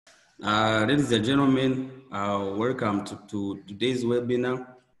Ladies and gentlemen, welcome to today's webinar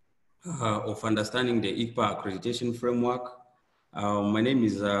of understanding the ICPAR accreditation framework. My name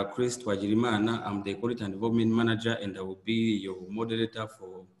is Chris Twajirimana. I'm the Quality and Development Manager, and I will be your moderator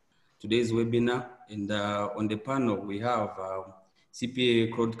for today's webinar. And on the panel, we have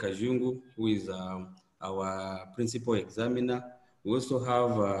CPA Claude Kajungu, who is our principal examiner. We also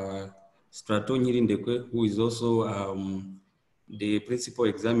have Strato Nyirindekwe, who is also the principal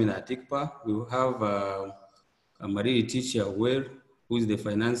examiner at ICPAR. We have Marie Teacher Well, who is the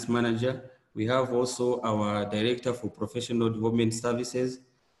finance manager. We have also our director for professional development services,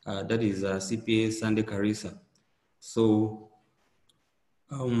 that is CPA Sandy Carissa. So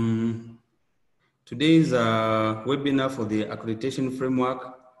today's webinar for the accreditation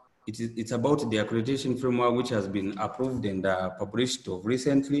framework, it's about the accreditation framework which has been approved and published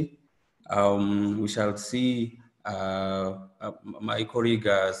recently. We shall see my colleague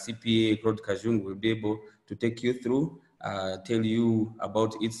CPA Claude Kajung will be able to take you through, tell you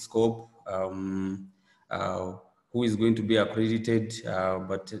about its scope, who is going to be accredited,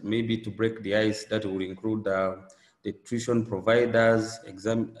 but maybe to break the ice, that will include the tuition providers,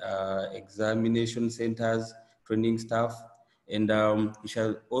 examination centers, training staff, and we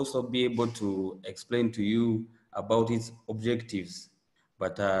shall also be able to explain to you about its objectives.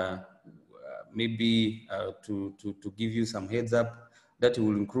 But maybe to give you some heads up, that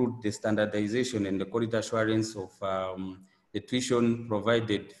will include the standardization and the quality assurance of the tuition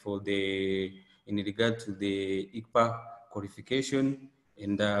provided for in regard to the ICPAR qualification,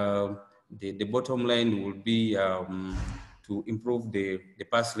 and the bottom line will be to improve the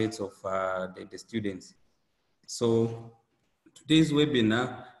pass rates of the students. So today's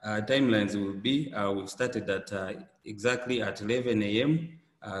webinar timelines will be, we've started at exactly at 11 a.m.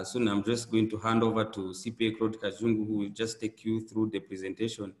 Soon I'm just going to hand over to CPA Claude Kajungu, who will just take you through the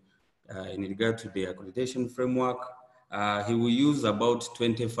presentation in regard to the accreditation framework. He will use about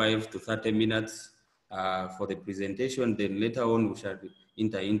 25 to 30 minutes for the presentation. Then later on, we shall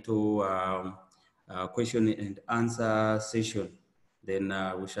enter into question and answer session. Then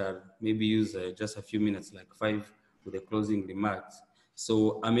we shall maybe use just a few minutes, like 5, for the closing remarks.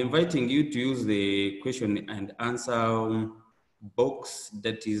 So I'm inviting you to use the question and answer box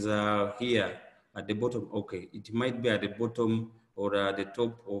that is here at the bottom. Okay, it might be at the bottom or at the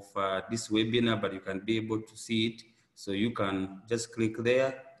top of this webinar, but you can be able to see it. So you can just click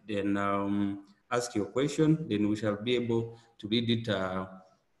there, then ask your question, then we shall be able to read it and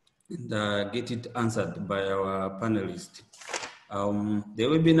get it answered by our panelists. The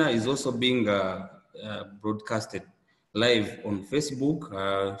webinar is also being broadcasted live on Facebook.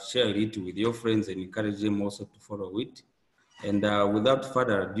 Share it with your friends and encourage them also to follow it. And without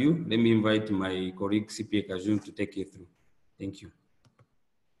further ado, let me invite my colleague CPA Kajun to take you through. Thank you.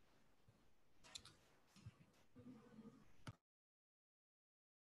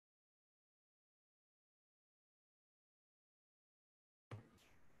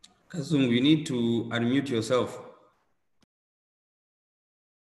 Kazung, you need to unmute yourself.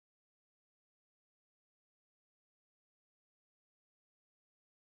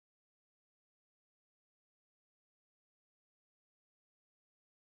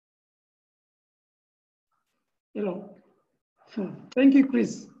 Hello. Thank you,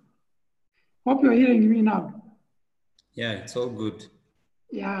 Chris. Hope you're hearing me now. Yeah, it's all good.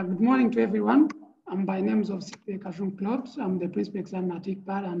 Yeah, good morning to everyone. I'm by names of CPA Kajun Claude. I'm the principal examiner at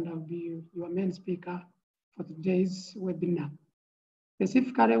ICPAR, and I'll be your main speaker for today's webinar.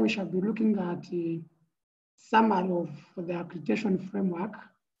 Specifically, we shall be looking at a summary of the accreditation framework,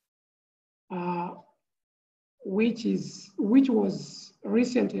 which was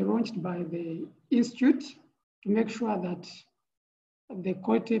recently launched by the Institute to make sure that the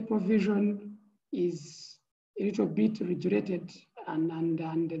quality provision is a little bit regulated, and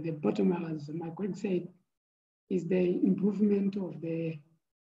the bottom line, as my colleague said, is the improvement of the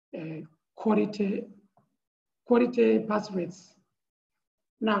quality pass rates.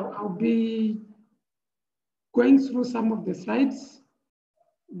 Now, I'll be going through some of the slides,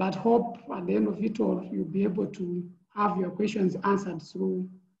 but hope at the end of it all, you'll be able to have your questions answered through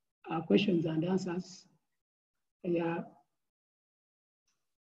questions and answers. Yeah.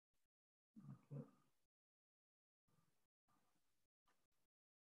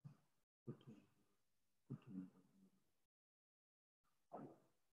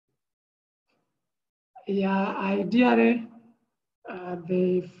 Yeah, ideally,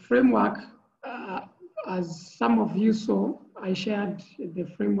 the framework, as some of you saw, I shared the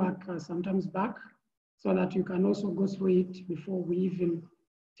framework sometimes back so that you can also go through it before we even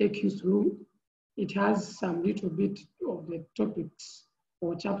take you through. It has some little bit of the topics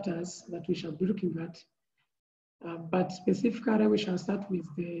or chapters that we shall be looking at. But specifically, we shall start with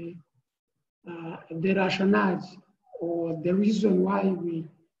the rationale or the reason why we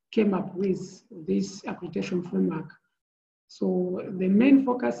came up with this accreditation framework. So the main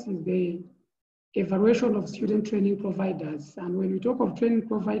focus is the evaluation of student training providers. And when we talk of training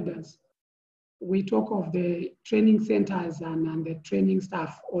providers, we talk of the training centers and the training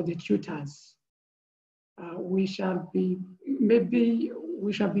staff or the tutors. We shall be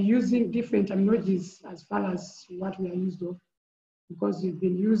using different terminologies as far as what we are used of, because we've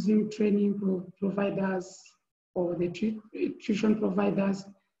been using training providers or the tuition providers,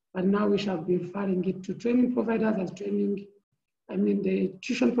 but now we shall be referring it to training providers as training, the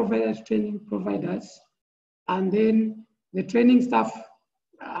tuition providers, training providers, and then the training staff,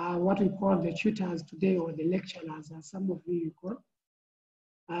 what we call the tutors today, or the lecturers, as some of you call.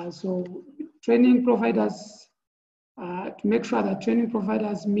 So training providers, to make sure that training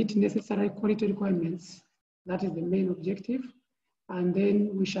providers meet necessary quality requirements, that is the main objective. And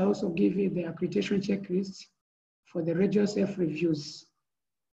then we shall also give you the accreditation checklist for the regional self-reviews.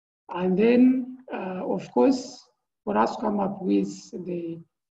 And then, of course, for us to come up with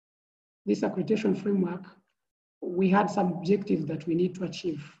this accreditation framework, we had some objectives that we need to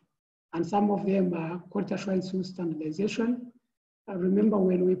achieve. And some of them are quality assurance through standardization. Remember,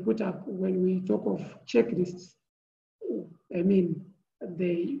 when we talk of checklists,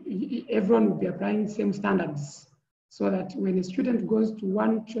 everyone will be applying the same standards, so that when a student goes to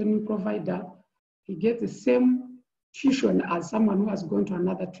one training provider, he gets the same tuition as someone who has gone to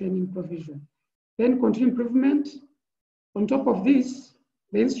another training provision. Then continuous improvement. On top of this,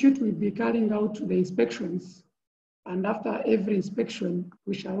 the institute will be carrying out the inspections. And after every inspection,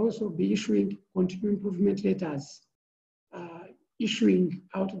 we shall also be issuing continuous improvement letters, issuing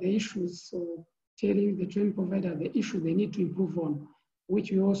out the issues, so telling the training provider the issue they need to improve on,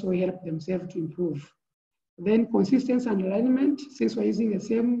 which will also help themselves to improve. Then consistency and alignment, since we're using the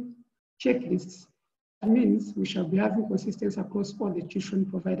same checklists, that means we shall be having consistency across all the tuition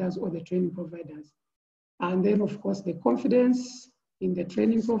providers or the training providers. And then, of course, the confidence in the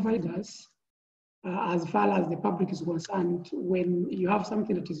training providers, as far as the public is concerned. When you have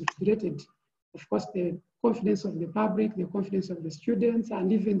something that is regulated, of course, the confidence of the public, the confidence of the students,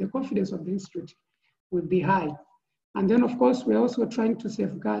 and even the confidence of the institute will be high. And then, of course, we're also trying to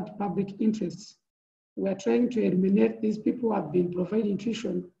safeguard public interests. We're trying to eliminate these people who have been providing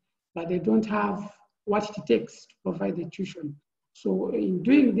tuition, but they don't have what it takes to provide the tuition. So in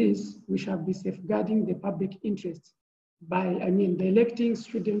doing this, we shall be safeguarding the public interest by, electing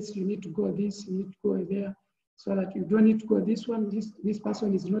students, you need to go this, you need to go there, so that you don't need to go this one, this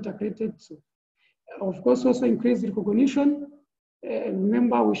person is not accredited. So, of course, also increase recognition.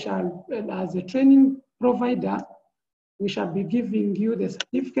 Remember, we shall, as a training provider, we shall be giving you the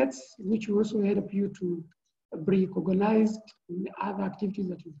certificates, which will also help you to be recognized in other activities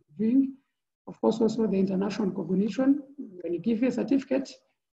that you're doing. Of course, also the international recognition. When you give a certificate,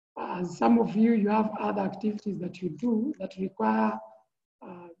 as some of you, you have other activities that you do that require,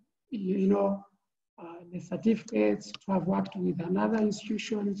 the certificates to have worked with another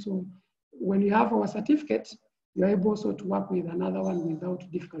institution. So when you have our certificate, you're able also to work with another one without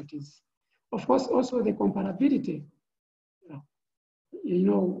difficulties. Of course, also the comparability.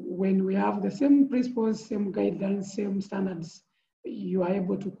 When we have the same principles, same guidelines, same standards, you are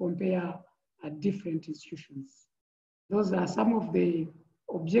able to compare different institutions. Those are some of the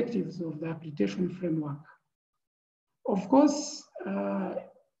objectives of the accreditation framework. Of course,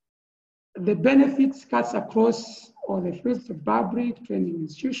 the benefits cuts across all the fields of public, training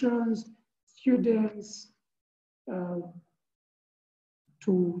institutions, students,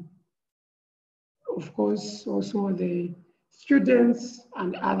 to, of course, also the students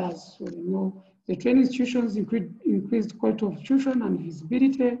and others. So, the training institutions increased quality of tuition and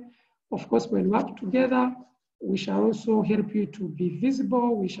visibility. Of course, when we work together, we shall also help you to be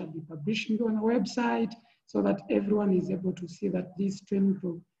visible. We shall be publishing on the website so that everyone is able to see that this training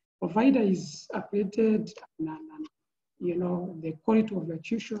provider is accredited and the quality of the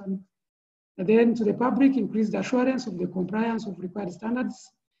tuition. And then to the public, increase the assurance of the compliance of required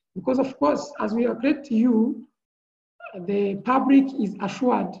standards. Because of course, as we accredit you, the public is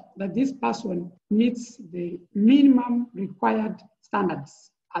assured that this person meets the minimum required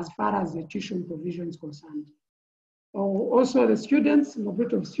standards as far as the tuition provision is concerned. Also the students,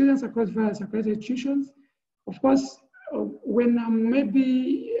 mobility of students across various accredited institutions. Of course, when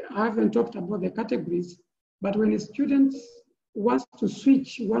maybe I haven't talked about the categories, but when a student wants to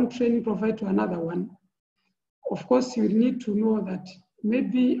switch one training provider to another one, of course, you need to know that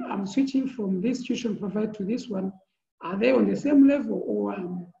maybe I'm switching from this tuition provider to this one, Are they on the same level, or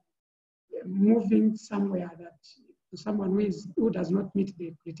moving somewhere that to someone who does not meet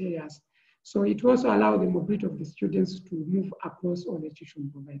the criteria? So it also allows the mobility of the students to move across all the tuition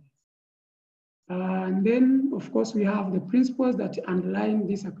providers. And then, of course, we have the principles that underline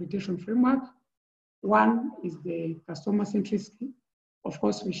this accreditation framework. One is the customer centricity. Of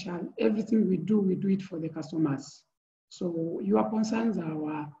course, everything we do it for the customers. So your concerns are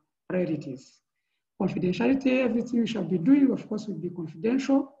our priorities. Confidentiality, everything we shall be doing, of course, will be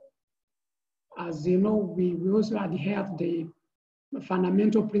confidential. As you know, we also adhere to the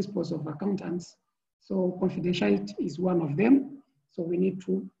fundamental principles of accountants. So confidentiality is one of them. So we need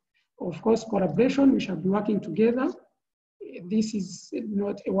to, of course, collaboration, we shall be working together. This is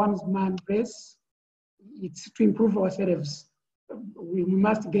not a one-man race. It's to improve ourselves. We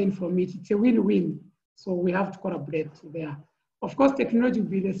must gain from it. It's a win-win. So we have to collaborate there. Of course, technology will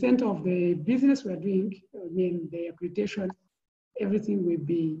be the center of the business we're doing. I mean, the accreditation, everything will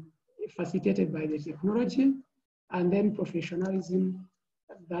be facilitated by the technology. And then professionalism,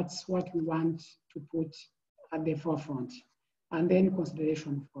 that's what we want to put at the forefront. And then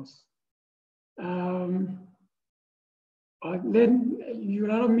consideration, of course. Then you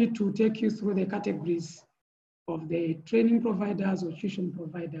allow me to take you through the categories of the training providers or tuition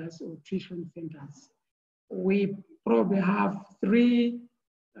providers or tuition centers. We probably have three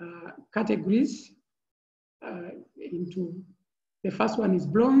categories into. The first one is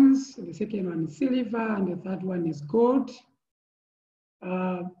bronze, the second one is silver, and the third one is gold.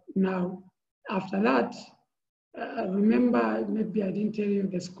 Now, after that, remember, maybe I didn't tell you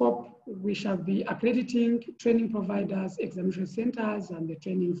the scope. We shall be accrediting training providers, examination centers, and the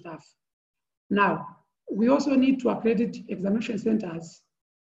training staff. Now, we also need to accredit examination centers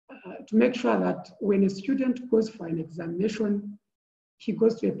to make sure that when a student goes for an examination, he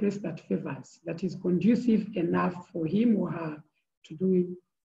goes to a place that favors, that is conducive enough for him or her to do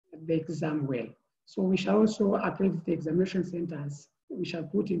the exam well. So we shall also accredit the examination centers. We shall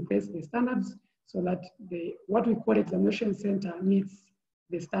put in place the standards so that what we call examination center meets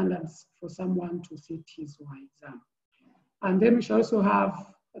the standards for someone to sit his or her exam. And then we shall also have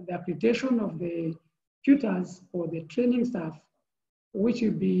the accreditation of the tutors or the training staff, which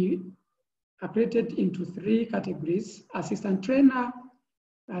will be accredited into three categories: assistant trainer,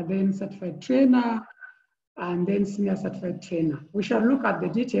 then certified trainer, and then senior certified trainer. We shall look at the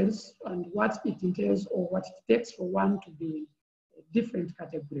details and what it entails or what it takes for one to be a different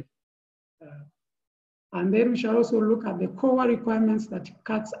category. And then we shall also look at the core requirements that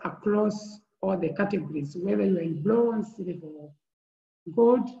cuts across all the categories, whether you're in bronze, silver, or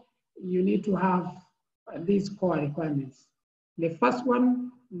gold, you need to have these core requirements. The first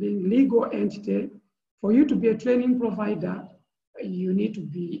one being legal entity. For you to be a training provider, you need to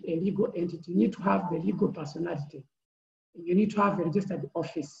be a legal entity. You need to have the legal personality. You need to have a registered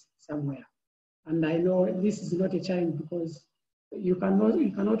office somewhere. And I know this is not a challenge because you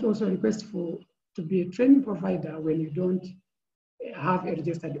cannot also request to be a training provider when you don't have a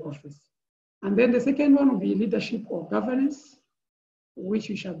registered office. And then the second one will be leadership or governance, which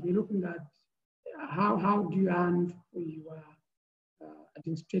you shall be looking at how do you handle your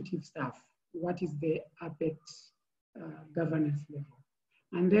administrative staff? What is the apex governance level?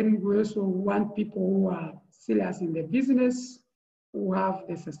 And then we also want people who are serious in the business, who have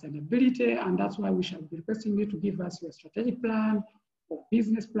the sustainability, and that's why we shall be requesting you to give us your strategic plan, or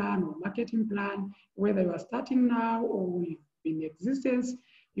business plan, or marketing plan, whether you are starting now or we've been in existence.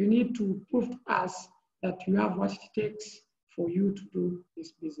 You need to prove to us that you have what it takes for you to do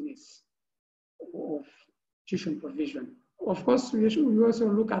this business of tuition provision. Of course, we also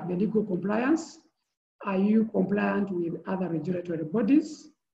look at the legal compliance. Are you compliant with other regulatory bodies?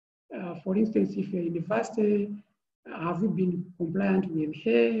 For instance, if you're a university, have you been compliant with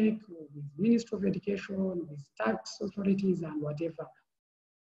HEC, or with Ministry of Education, with tax authorities, and whatever?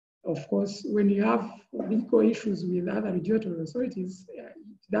 Of course, when you have legal issues with other regulatory authorities, it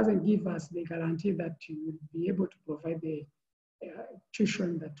doesn't give us the guarantee that you will be able to provide the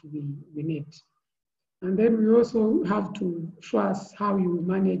tuition that we need. And then we also have to show us how you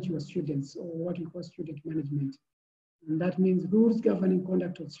manage your students, or what we call student management. And that means rules governing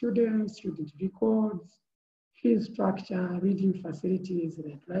conduct of students, student records, fee structure, reading facilities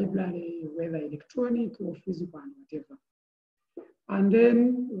like library, whether electronic or physical and whatever. And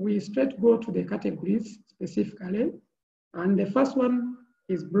then we straight go to the categories specifically. And the first one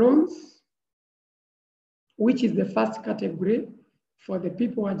is bronze, which is the first category for the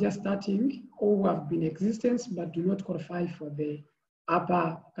people who are just starting or who have been in existence but do not qualify for the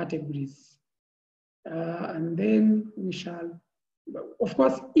upper categories. And then we shall, of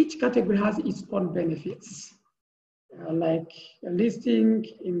course, each category has its own benefits. like a listing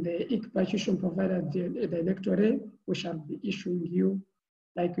in the ICPAR tuition provider directory, we shall be issuing you,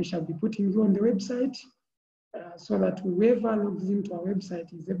 like we shall be putting you on the website so that whoever logs into our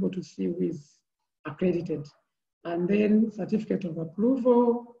website is able to see who is accredited. And then certificate of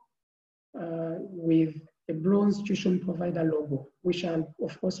approval with a bronze tuition provider logo. We shall,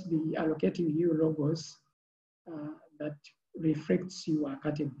 of course, be allocating you logos that reflects your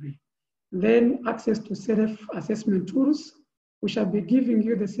category. Then access to self-assessment tools. We shall be giving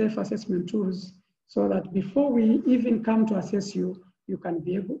you the self-assessment tools so that before we even come to assess you, you can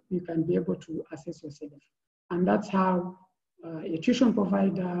be able to assess yourself. And that's how a tuition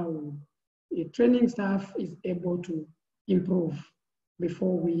provider or a training staff is able to improve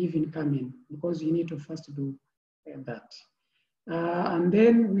before we even come in, because you need to first do that. And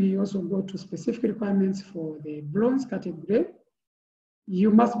then we also go to specific requirements for the bronze category.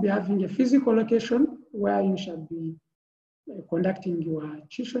 You must be having a physical location where you shall be conducting your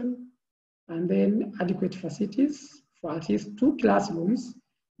tuition, and then adequate facilities for at least 2 classrooms,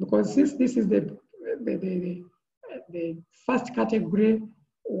 because since this is the first category,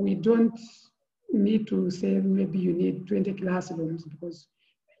 we don't need to say maybe you need 20 classrooms, because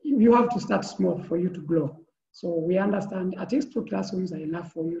you have to start small for you to grow. So we understand at least 2 classrooms are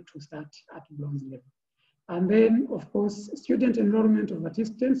enough for you to start at bronze level. And then, of course, student enrollment of at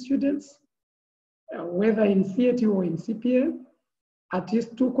least 10 students, whether in CAT or in CPA, at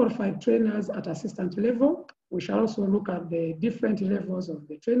least 2 qualified trainers at assistant level. We shall also look at the different levels of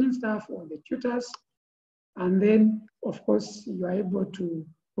the training staff or the tutors. And then, of course, you are able to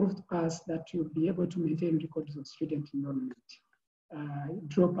prove to us that you'll be able to maintain records of student enrollment,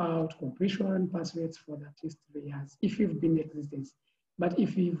 dropout, completion, pass rates for at least 3 years, if you've been in existence. But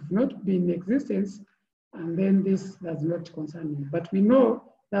if you've not been in existence, and then this does not concern you. But we know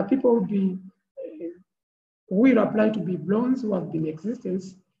that people will apply to be bronze who have been in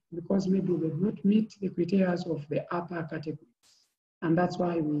existence because maybe they do not meet the criteria of the upper categories. And that's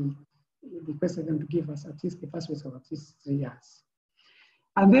why we requested them to give us at least the pass rates of at least 3 years.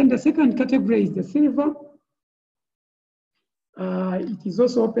 And then the second category is the silver. It is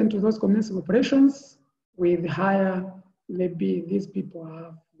also open to those commencing operations with higher, maybe these people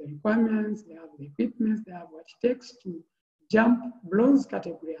have the requirements, they have the equipment, they have what it takes to jump bronze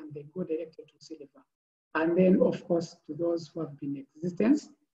category, and they go directly to silver. And then, of course, to those who have been in existence,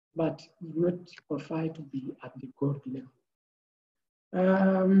 but do not qualify to be at the gold level.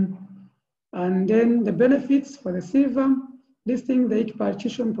 And then the benefits for the silver, listing the ICPAR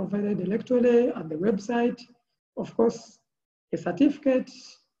tuition provided electorally at the website, of course, a certificate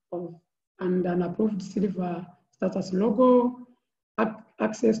of and an approved silver status logo,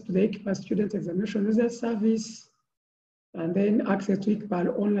 access to the ICPAR student examination result service, and then access to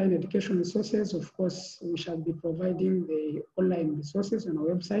ICPAR online education resources. Of course, we shall be providing the online resources on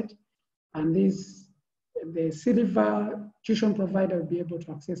our website, and the silver tuition provider will be able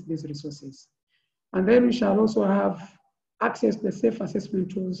to access these resources. And then we shall also have access to the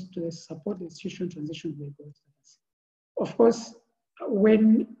self-assessment tools to support the institution transition to the gold status. Of course,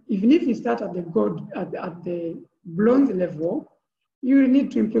 even if you start at the gold, at the bronze level, you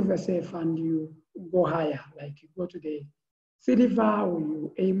need to improve yourself and you go higher, like you go to the silver or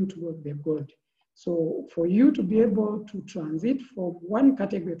you aim to go to the gold. So for you to be able to transit from one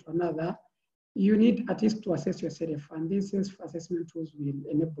category to another, you need at least to assess yourself, and these self-assessment tools will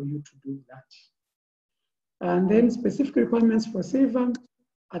enable you to do that. And then specific requirements for silver,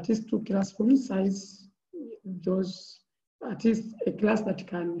 at least 2 classroom size, those at least a class that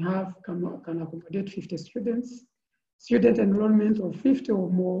can accommodate 50 students, student enrollment of 50 or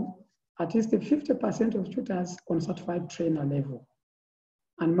more, at least 50% of tutors on certified trainer level,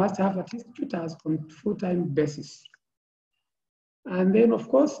 and must have at least tutors on full-time basis. And then, of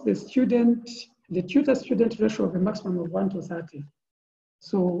course, the tutor-student ratio of a maximum of 1:30.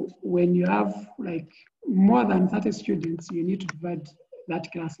 So when you have like more than 30 students, you need to divide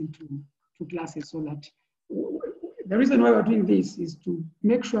that class into 2 classes, so that the reason why we're doing this is to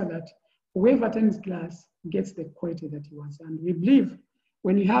make sure that whoever attends class gets the quality that he wants. And we believe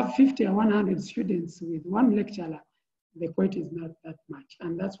when you have 50 or 100 students with 1 lecturer, the quality is not that much.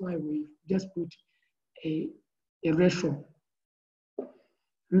 And that's why we just put a ratio.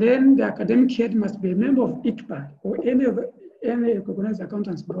 And then the academic head must be a member of ICPAR or any recognized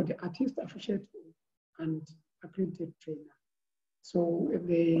accountants body, artist, associate, and accredited trainer. So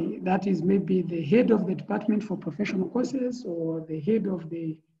that is maybe the head of the department for professional courses, or the head of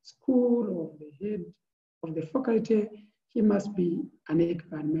the school, or the head of the faculty. He must be an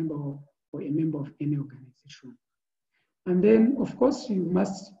ICPAR member or a member of any organization. And then, of course, you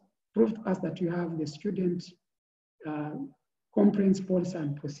must prove to us that you have the student complaints policy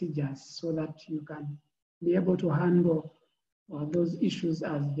and procedures so that you can be able to handle those issues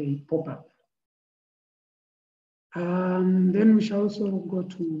as they pop up. Then we shall also go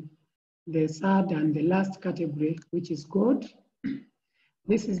to the third and the last category, which is good.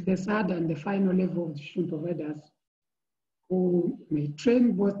 This is the third and the final level of tuition providers who may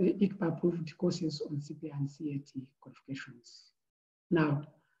train both the ICPAR-approved courses on CPA and CAT qualifications. Now,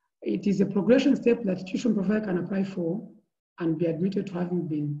 it is a progression step that tuition provider can apply for and be admitted to having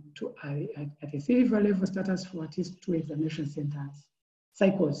been to at a silver level status for at least 2 examination centers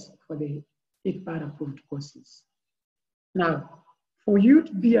cycles for the ICPAR-approved courses. Now, for you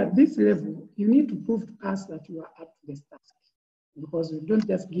to be at this level, you need to prove to us that you are up to this task, because we don't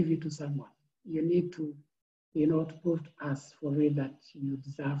just give it to someone. You need to, to prove to us for real that you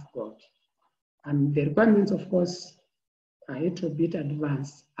deserve God. And the requirements, of course, are a little bit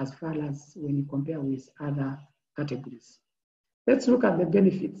advanced as far as when you compare with other categories. Let's look at the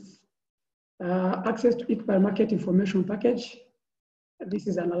benefits. Access to ICPAR market information package. This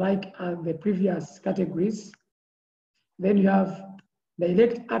is unlike the previous categories. Then you have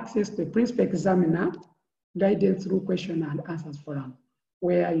direct access to the principal examiner guidance through question and answers forum,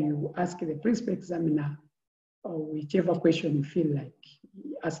 where you ask the principal examiner whichever question you feel like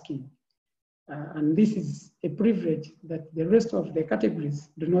asking. And this is a privilege that the rest of the categories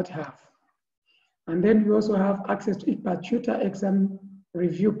do not have. And then we also have access to ICPAR tutor exam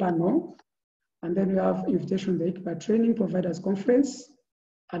review panel. And then we have invitation to the ICPAR training providers conference,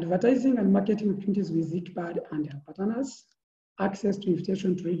 advertising and marketing opportunities with ICPAR and their partners, access to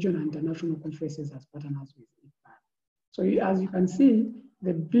invitation to regional and international conferences as partners with ICPAR. So as you can see,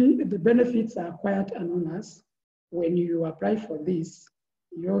 the benefits are quite enormous. When you apply for this,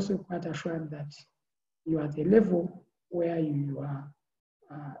 you're also quite assured that you are at a level where you are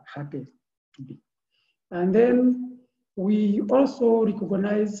happy to be. And then we also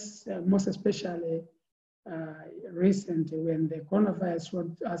recognize, most especially recently when the coronavirus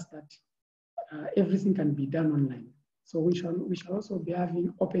showed us that everything can be done online. So we shall also be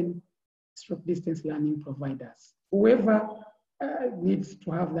having open stroke distance learning providers. Whoever needs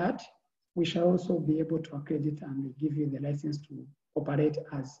to have that, we shall also be able to accredit and give you the license to operate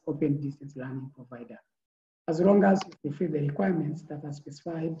as open distance learning provider. As long as you fulfill the requirements that are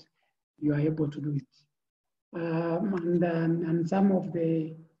specified, you are able to do it. And some of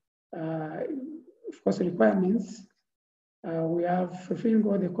the, of course, requirements, we have fulfilling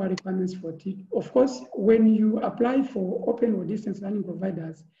all the core requirements for TIC. Of course, when you apply for open or distance learning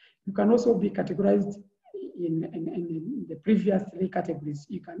providers, you can also be categorized in the previous 3 categories.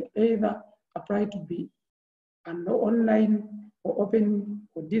 You can either apply to be an online or open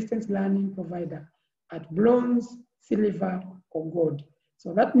or distance learning provider at bronze, silver, or gold.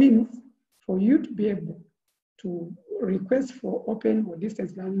 So that means for you to be able to request for open or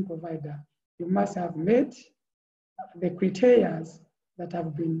distance learning provider, you must have met the criteria that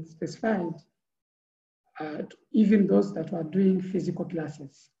have been specified, even those that are doing physical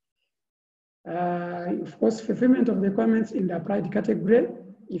classes. Of course, fulfillment of the requirements in the applied category.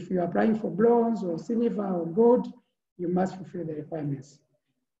 If you're applying for bronze or silver or gold, you must fulfill the requirements.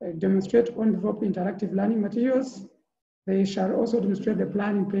 Demonstrate on-developed interactive learning materials. They shall also demonstrate the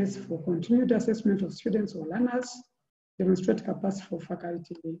plan in place for continued assessment of students or learners, demonstrate capacity for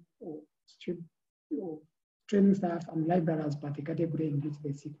faculty or student or training staff and librarians per the category in which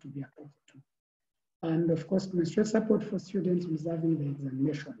they seek to be accredited to. And of course, demonstrate support for students observing the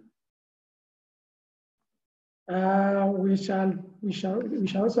examination. We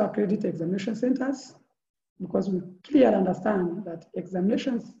shall also accredit examination centers, because we clearly understand that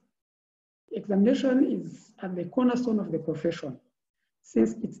examination is at the cornerstone of the profession,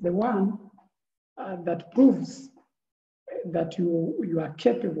 since it's the one that proves that you are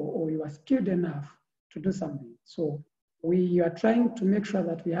capable or you are skilled enough to do something. So we are trying to make sure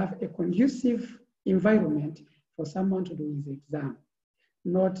that we have a conducive environment for someone to do his exam,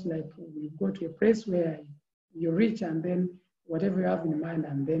 not like we go to a place where you reach and then whatever you have in mind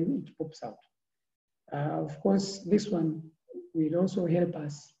and then it pops out. Of course, this one will also help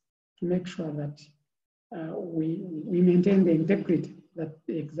us to make sure that we maintain the integrity that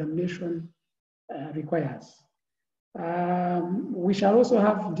the examination requires. We shall also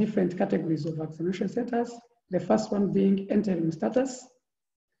have different categories of examination centers. The first one being interim status,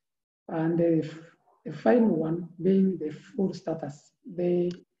 and the final one being the full status.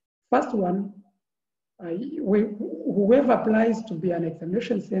 The first one, whoever applies to be an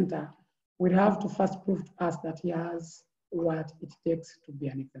examination center will have to first prove to us that he has what it takes to be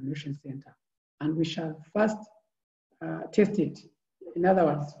an examination center. And we shall first test it. In other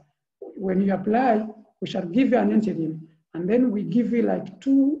words, when you apply, we shall give you an interim, and then we give you like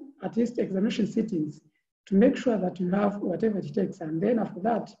 2 at least examination sittings to make sure that you have whatever it takes. And then after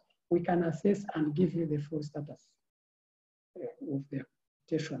that, we can assess and give you the full status of the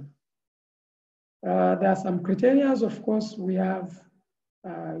accreditation. There are some criteria, of course. We have,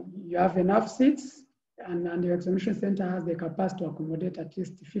 you have enough seats, and your examination center has the capacity to accommodate at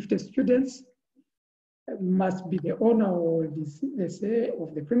least 50 students. It must be the owner or the say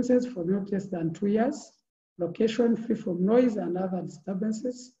of the premises for not less than 2 years. Location free from noise and other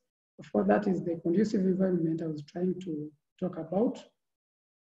disturbances. Of course, that is the conducive environment I was trying to talk about.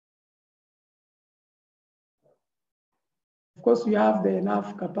 Of course, you have the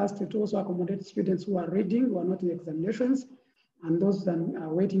enough capacity to also accommodate students who are reading, who are not in examinations, and those that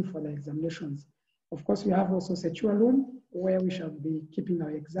are waiting for the examinations. Of course, we have also a secure room where we shall be keeping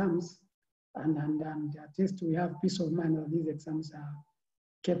our exams, and at least we have peace of mind that these exams are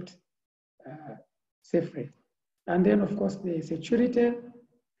kept safely. And then, of course, the security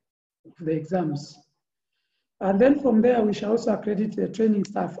of the exams. And then from there, we shall also accredit the training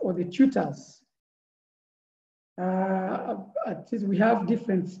staff or the tutors. We have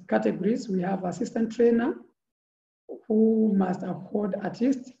different categories. We have assistant trainer who must hold at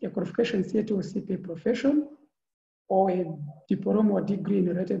least a qualification CAT or CPA profession or a diploma or degree in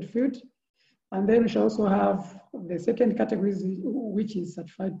a related field. And then we shall also have the second category, which is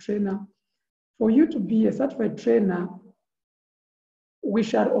certified trainer. For you to be a certified trainer, we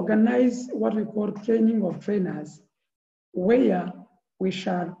shall organize what we call training of trainers, where we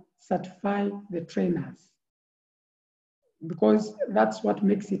shall certify the trainers, because that's what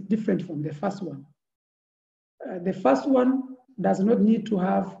makes it different from the first one. The first one does not need to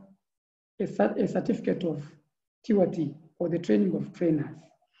have a certificate of TOT or the training of trainers.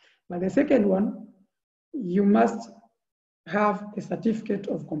 But the second one, you must have a certificate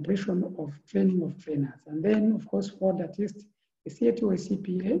of completion of training of trainers. And then, of course, hold at least a CAT or a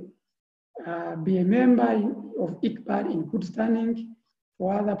CPA, be a member of ICPAR in good standing.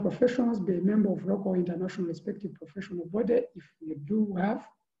 For other professions, be a member of local, international, respective professional body if you do have.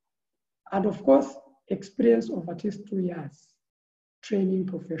 And of course, experience of at least 2 years training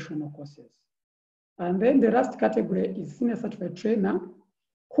professional courses. And then the last category is senior certified trainer,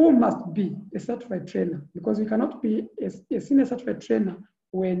 who must be a certified trainer, because you cannot be a senior certified trainer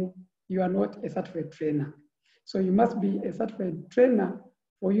when you are not a certified trainer. So you must be a certified trainer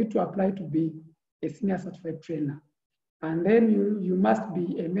for you to apply to be a senior certified trainer. And then you must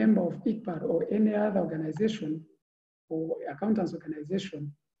be a member of ICPAR or any other organization or accountants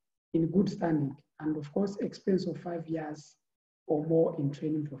organization in good standing. And of course, experience of 5 years or more in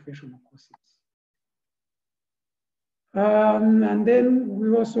training professional courses. And then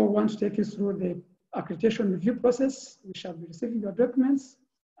we also want to take you through the accreditation review process. We shall be receiving your documents,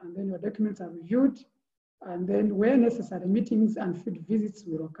 and then your documents are reviewed. And then where necessary, meetings and field visits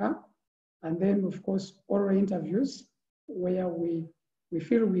will occur. And then, of course, oral interviews, where we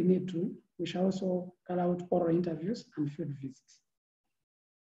feel we need to. We shall also carry out oral interviews and field visits.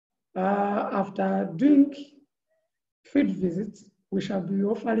 After doing field visits, we shall be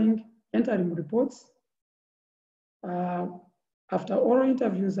offering interim reports. After oral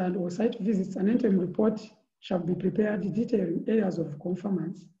interviews and or site visits, an interim report shall be prepared detailing areas of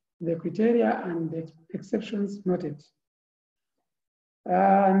conformance, the criteria and the exceptions noted.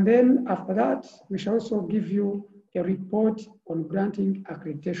 And then after that, we shall also give you a report on granting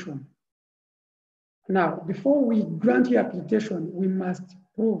accreditation. Now, before we grant you accreditation, we must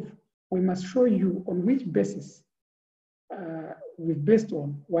show you on which basis we've based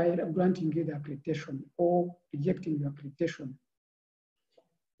on while granting you the accreditation or rejecting your accreditation.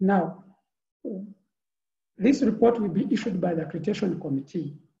 Now, this report will be issued by the accreditation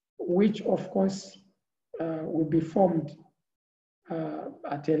committee, which of course will be formed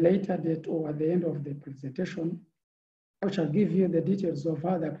at a later date or at the end of the presentation, which will give you the details of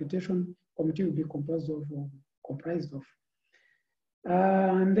how the accreditation committee will be composed of or comprised of.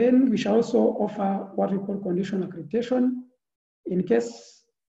 And then we shall also offer what we call conditional accreditation. In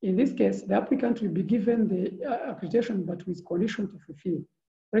this case, the applicant will be given the accreditation, but with condition to fulfill.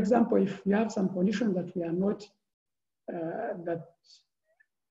 For example, if we have some conditions that we are not, that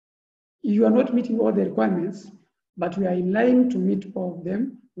you are not meeting all the requirements, but we are in line to meet all of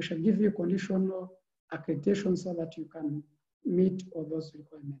them, we shall give you conditional accreditation so that you can meet all those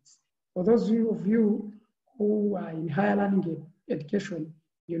requirements. For those of you who are in higher learning education,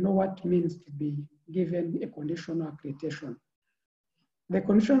 you know what it means to be given a conditional accreditation. The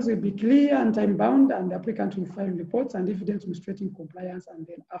conditions will be clear and time-bound, and the applicant will file reports and evidence demonstrating compliance. And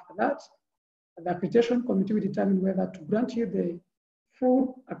then after that, the accreditation committee will determine whether to grant you the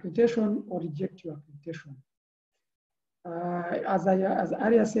full accreditation or reject your accreditation. As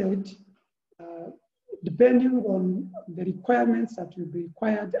Aria said, depending on the requirements that will be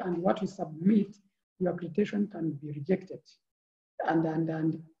required and what you submit, your accreditation can be rejected.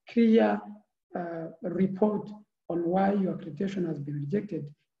 And clear report on why your accreditation has been rejected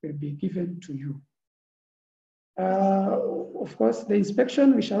will be given to you. Of course, the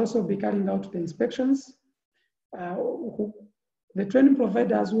inspection, we shall also be carrying out the inspections. The training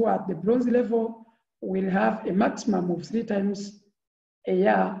providers who are at the bronze level will have a maximum of 3 times a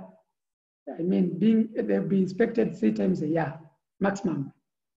year. I mean, they'll be inspected 3 times a year, maximum.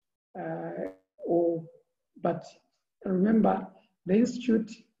 But remember, the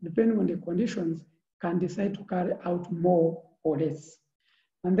institute, depending on the conditions, can decide to carry out more or less.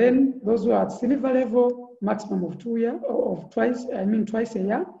 And then those who are at silver level, maximum of twice a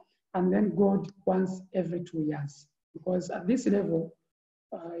year, and then gold once every 2 years. Because at this level,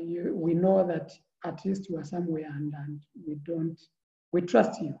 we know that at least you are somewhere, and we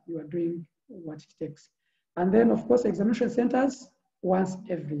trust you. You are doing what it takes. And then, of course, examination centers once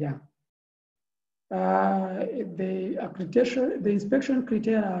every year. The accreditation, the inspection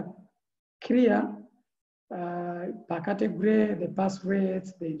criteria are clear per category, the pass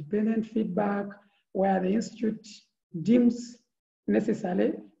rates, the independent feedback, where the institute deems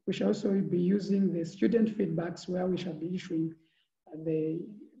necessary. We shall also be using the student feedbacks, where we shall be issuing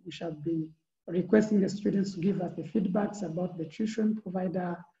we shall be requesting the students to give us the feedbacks about the tuition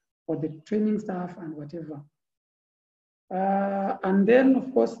provider or the training staff and whatever. And then,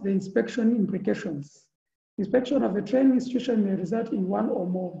 of course, the inspection implications. Inspection of a training institution may result in one or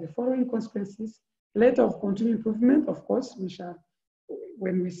more of the following consequences. Letter of continued improvement, of course, we shall,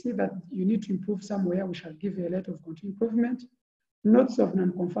 when we see that you need to improve somewhere, we shall give you a letter of continued improvement. Notes of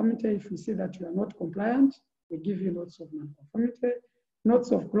non-conformity, if we see that you are not compliant, we give you notes of non-conformity.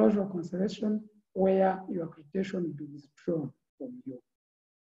 Notes of closure consideration, where your accreditation will be withdrawn from you.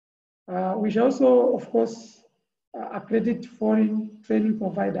 We shall also, of course, accredit foreign training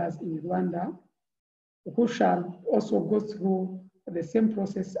providers in Rwanda, who shall also go through the same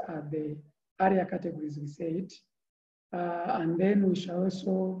process as the area categories we said. And then we shall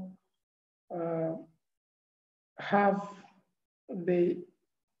also have the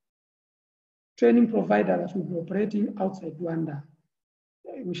training provider that will be operating outside Rwanda.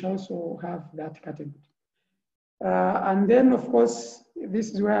 We shall also have that category. And then, of course,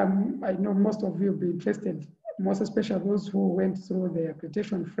 this is where I know most of you will be interested, most especially those who went through the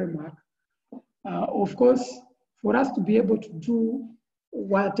accreditation framework. Of course, for us to be able to do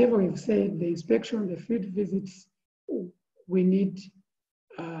whatever we've said, the inspection, the field visits, we need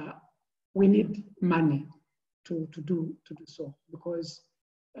money to do so, because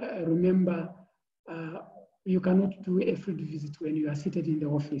remember, you cannot do a field visit when you are seated in the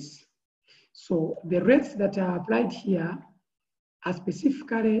office. So the rates that are applied here are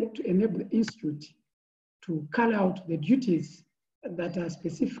specifically to enable the institute to carry out the duties that are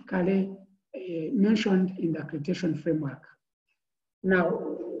specifically mentioned in the accreditation framework.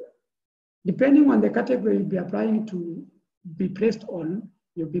 Now, depending on the category you'll be applying to be placed on,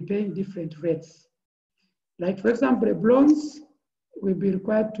 you'll be paying different rates. Like, for example, a bronze will be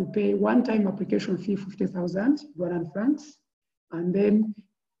required to pay one-time application fee, 50,000 Rwandan francs, and then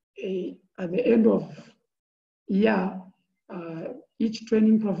at the end of year, each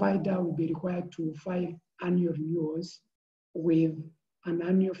training provider will be required to file annual renewals with an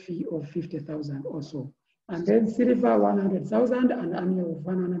annual fee of 50,000 also. And then silver, 100,000, an annual of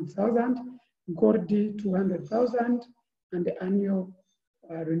 100,000, gold, 200,000, and the annual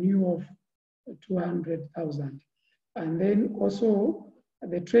renewal of 200,000. And then also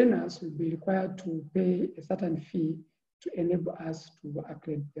the trainers will be required to pay a certain fee to enable us to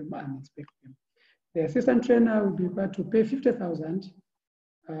accredit them and inspect them. The assistant trainer will be required to pay 50,000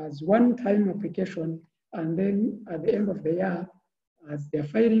 as one-time application, and then at the end of the year, as they're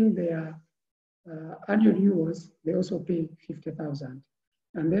filing their annual renewals, they also pay 50,000.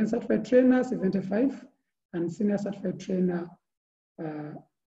 And then certified trainer, 75, and senior certified trainer,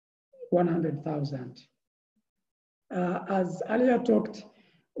 100,000. As earlier talked,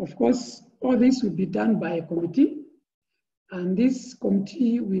 of course, all this will be done by a committee, and this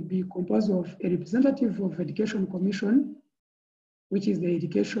committee will be composed of a representative of Education Commission, which is the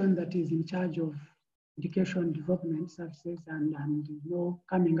education that is in charge of education development services and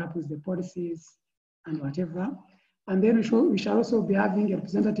coming up with the policies and whatever. And then we shall also be having a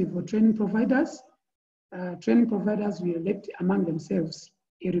representative for training providers. Training providers will elect among themselves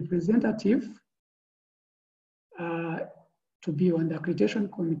a representative to be on the accreditation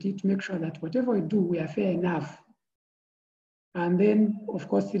committee to make sure that whatever we do, we are fair enough And then, of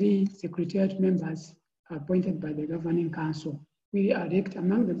course, 3 secretariat members appointed by the governing council. We elect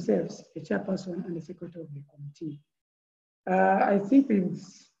among themselves a chairperson and the secretary of the committee. I think with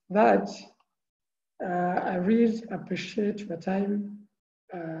that, I really appreciate your time.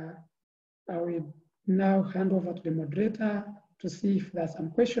 I will now hand over to the moderator to see if there are some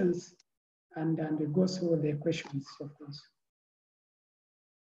questions, and we go through the questions, of course.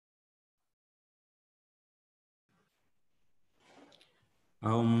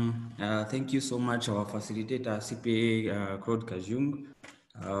 Thank you so much, our facilitator, CPA Claude Kajung.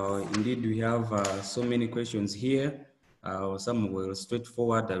 Indeed, we have so many questions here. Some were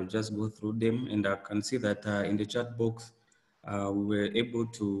straightforward. I'll just go through them, and I can see that in the chat box, we were able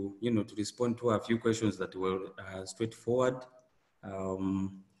to, to respond to a few questions that were straightforward. I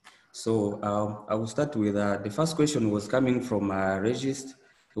will start with the first question was coming from Regis.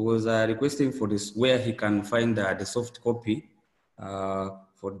 He was requesting for this where he can find the soft copy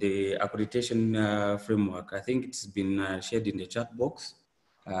for the accreditation framework. I think it's been shared in the chat box.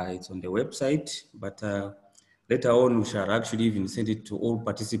 It's on the website, but later on we shall actually even send it to all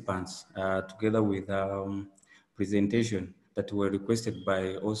participants together with presentation that were requested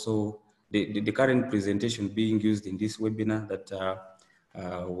by also the current presentation being used in this webinar that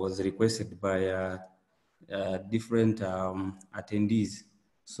was requested by different attendees.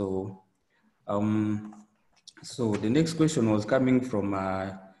 So the next question was coming from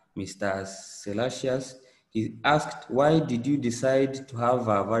Mr. Celasius. He asked, why did you decide to have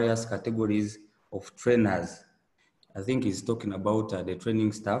various categories of trainers? I think he's talking about the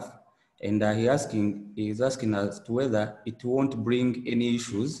training staff. And he's asking as to whether it won't bring any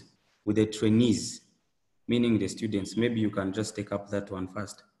issues with the trainees, meaning the students. Maybe you can just take up that one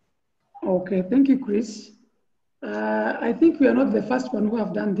first. Okay, thank you, Chris. I think we are not the first one who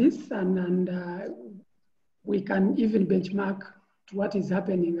have done this, and we can even benchmark to what is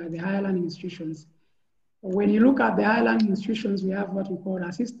happening at the higher learning institutions. When you look at the higher learning institutions, we have what we call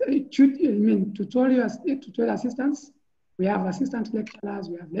tutorial assistants. We have assistant lecturers,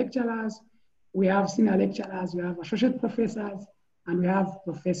 we have lecturers, we have senior lecturers, we have associate professors, and we have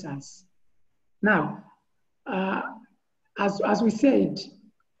professors. Now, as we said,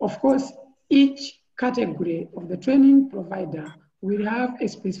 of course, each category of the training provider will have a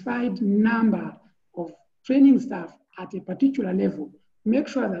specified number of training staff at a particular level. Make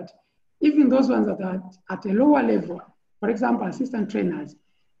sure that even those ones that are at a lower level, for example, assistant trainers,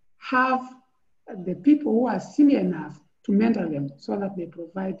 have the people who are senior enough to mentor them so that they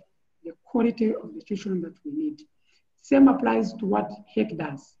provide the quality of the tuition that we need. Same applies to what HEC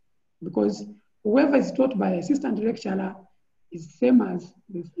does, because whoever is taught by assistant lecturer is same as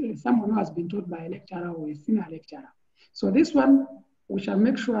someone who has been taught by a lecturer or a senior lecturer. So this one, we shall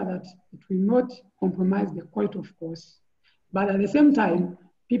make sure that it will not compromise the quality of course, but at the same time,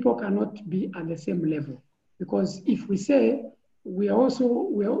 people cannot be at the same level. Because if we say we're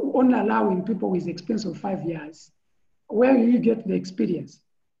only allowing people with experience of 5 years, where will you get the experience?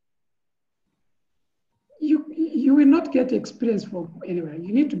 You will not get experience from anywhere.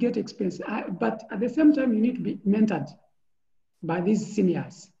 You need to get experience, but at the same time, you need to be mentored by these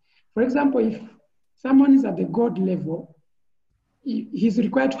seniors. For example, if someone is at the gold level, he's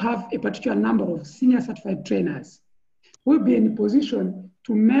required to have a particular number of senior certified trainers who will be in a position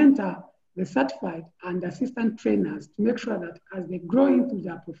to mentor the certified and assistant trainers to make sure that as they grow into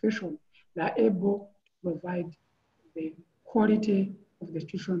their profession, they're able to provide the quality of the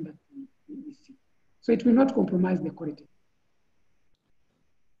tuition that we see. So it will not compromise the quality.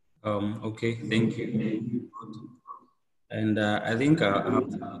 Okay, thank you. And I think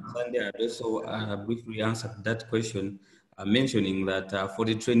Sunday had also briefly answered that question, mentioning that for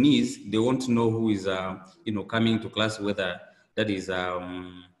the trainees, they won't know who is coming to class, whether that is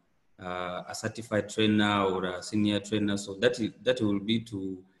a certified trainer or a senior trainer. So that will be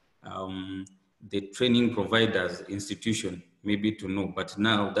to the training providers institution maybe to know. But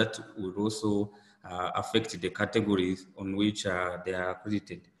now that will also affect the categories on which they are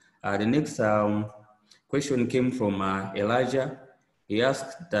accredited. The next question came from Elijah. He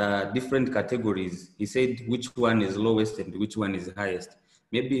asked different categories. He said which one is lowest and which one is highest.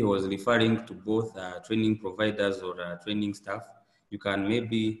 Maybe he was referring to both training providers or training staff. You can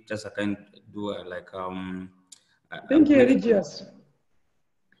maybe just do Thank you, Eligius.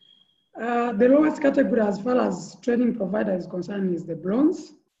 The lowest category as far as training provider is concerned is the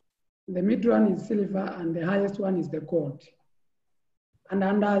bronze, the mid one is silver, and the highest one is the gold. And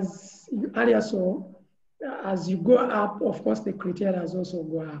as you earlier saw, as you go up, of course, the criteria also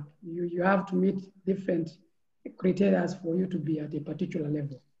go up. You have to meet different criteria for you to be at a particular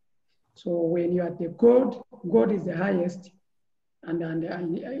level. So when you're at the gold is the highest. and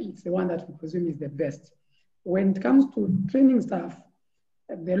it's the one that we presume is the best. When it comes to training staff,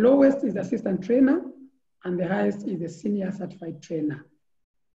 the lowest is assistant trainer, and the highest is the senior certified trainer.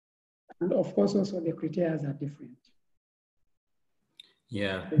 And of course, also the criteria are different.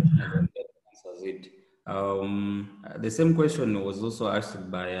 Yeah, I think that answers it. The same question was also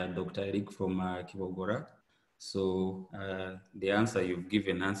asked by Dr. Eric from Kibogora. So the answer you've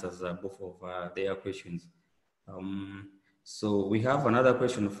given answers both of their questions. So we have another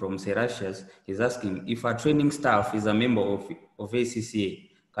question from Seratius. He's asking, if a training staff is a member of ACCA,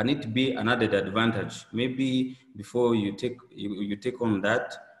 can it be an added advantage? Maybe before you take on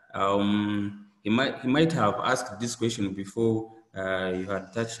that, he might have asked this question before you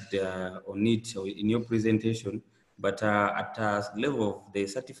had touched on it in your presentation, but at a level of the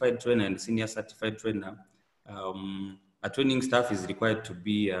certified trainer and senior certified trainer, a training staff is required to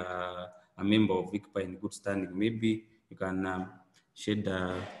be a member of ICPAR in good standing. Maybe you can shed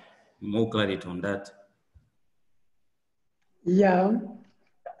more clarity on that. Yeah,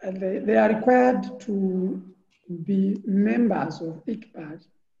 they are required to be members of ICPAR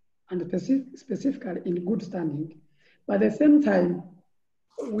and specifically in good standing. But at the same time,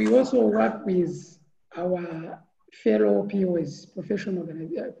 we also work with our fellow POS, professional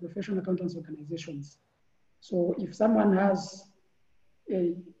accountants organizations. So if someone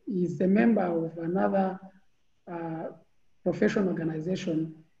is a member of another professional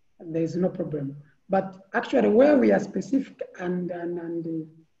organization, there is no problem. But actually where we are specific and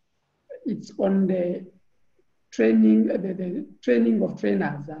it's on the training, the training of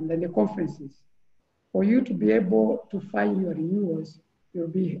trainers and then the conferences. For you to be able to file your renewals,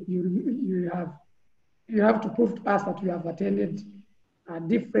 you have to prove to us that you have attended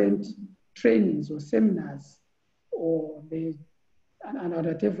different trainings or seminars or and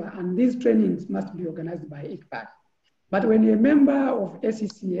whatever, and these trainings must be organized by ICPAR. But when you're a member of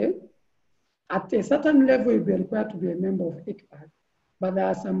ACCA, at a certain level, you'll be required to be a member of ICPAR, but there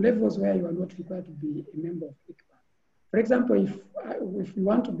are some levels where you are not required to be a member of ICPAR. For example, if you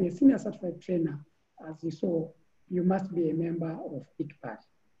want to be a senior certified trainer, as you saw, you must be a member of ICPAR.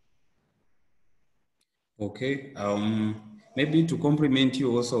 Okay, maybe to complement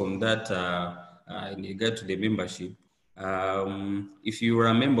you also on that in regard to the membership, if you are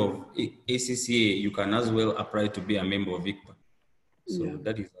a member of ACCA, you can as well apply to be a member of ICPAR. So yeah,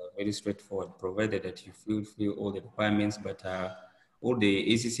 that is very straightforward, provided that you fulfill all the requirements. But all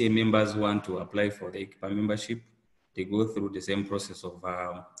the ACCA members want to apply for the ICPAR membership, they go through the same process of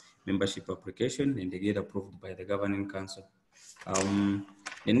membership application and they get approved by the governing council.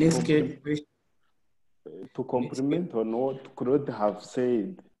 The next question. To complement on what Claude have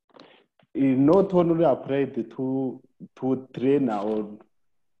said, it not only applied to trainer or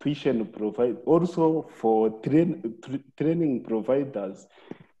tuition provide, also for training providers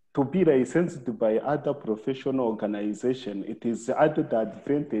to be licensed by other professional organizations. It is added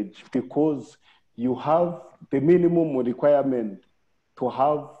advantage because you have the minimum requirement to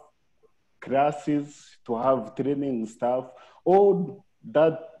have classes, to have training staff, all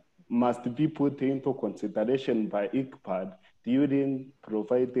that must be put into consideration by ICPAR during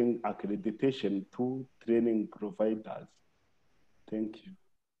providing accreditation to training providers. Thank you.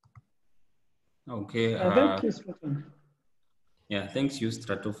 Okay. Thank you, Strato. Yeah, thanks you,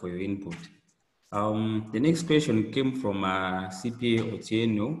 Strato, for your input. The next question came from CPA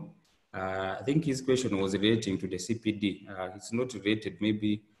Otieno. I think his question was relating to the CPD. It's not related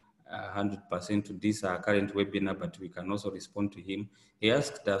maybe 100% to this current webinar, but we can also respond to him. He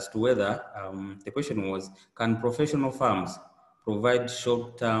asked as to whether, the question was, can professional firms provide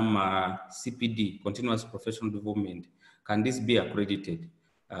short-term CPD, continuous professional development? Can this be accredited?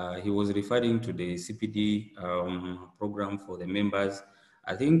 He was referring to the CPD program for the members.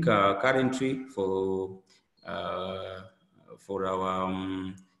 I think currently for our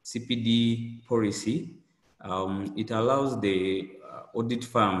CPD policy, it allows the audit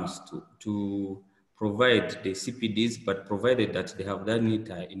firms to provide the CPDs, but provided that they have done it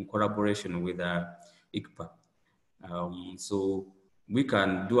in collaboration with ICPAR. So we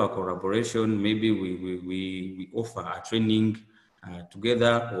can do a collaboration. Maybe we offer a training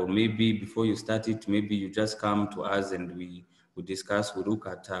together, or maybe before you start it, maybe you just come to us and we discuss, we look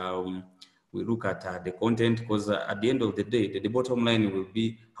at the content, because at the end of the day, the bottom line will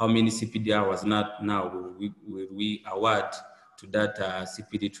be how many CPD hours now will we award to that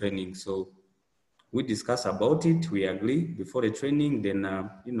CPD training. So we discuss about it, we agree before the training, then,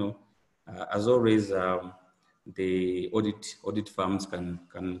 as always, the audit firms can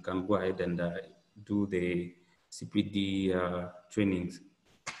go ahead and do the CPD trainings.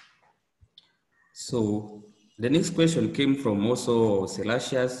 So The next question came from also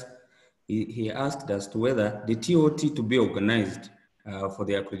Celasius. He asked as to whether the TOT to be organized for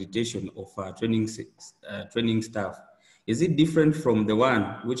the accreditation of training staff, is it different from the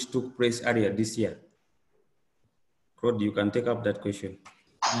one which took place earlier this year? Claude, you can take up that question.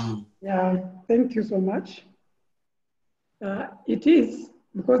 Yeah, thank you so much. It is,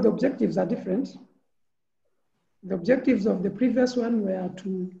 because the objectives are different. The objectives of the previous one were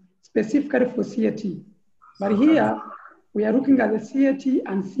to specifically for CAT. But here, we are looking at the CAT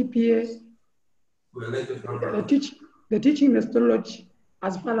and CPA, the teaching methodology,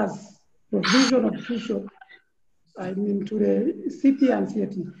 as well as provision of tuition, I mean, to the CPA and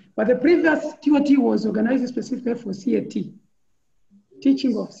CAT. But the previous TOT was organized specifically for CAT,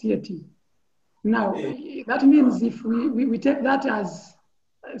 teaching of CAT. Now, that means if we take that as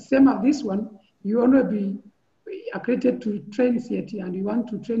same as this one, you only be accredited to train CAT, and you want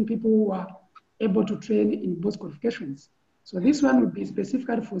to train people who are able to train in both qualifications. So this one would be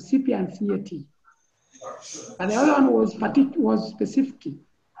specifically for CP and CAT. And the other one was specific. Thank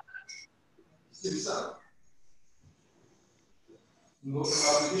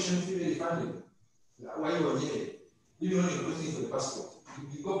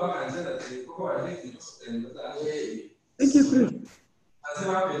you, Chris.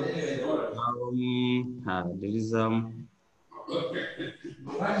 There is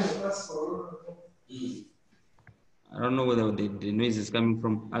I don't know whether the noise is coming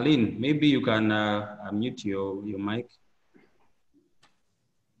from Aline. Maybe you can mute your mic.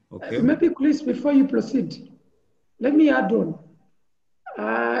 Okay. Maybe, Chris, before you proceed, let me add on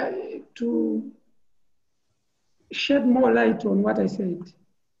to shed more light on what I said.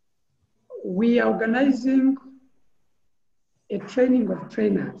 We are organizing a training of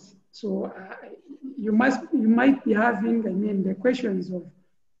trainers. So you might be having, I mean, the questions of,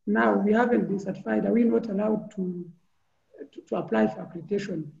 now we haven't been certified, are we not allowed to apply for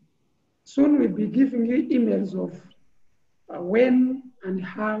accreditation? Soon we'll be giving you emails of when and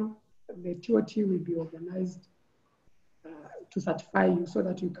how the TOT will be organized to certify you so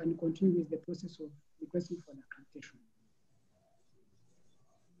that you can continue with the process of requesting for the accreditation.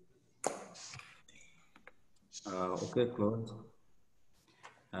 Okay, Claude.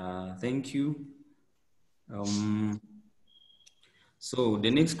 Thank you. So the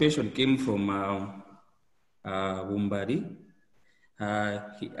next question came from Wumbari.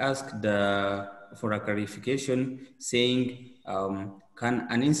 He asked for a clarification saying, can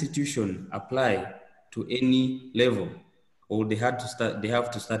an institution apply to any level, or they have to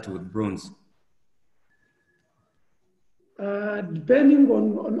start with bronze? Depending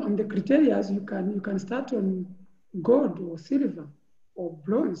on the criteria, you can start on gold or silver or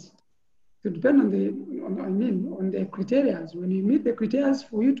bronze. It depends on the criteria. When you meet the criteria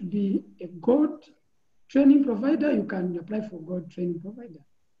for you to be a gold training provider, you can apply for gold training provider.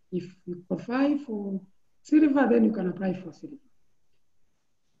 If you qualify for silver, then you can apply for silver.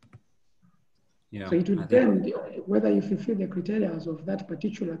 Yeah, so it will depend whether you fulfill the criteria of that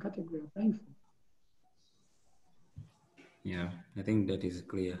particular category you're applying for. Yeah, I think that is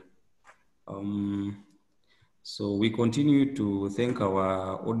clear. So we continue to thank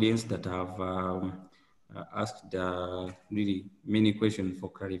our audience that have asked really many questions for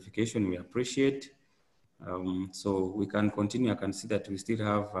clarification. We appreciate. So we can continue. I can see that we still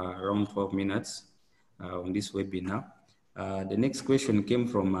have around 12 minutes on this webinar. The next question came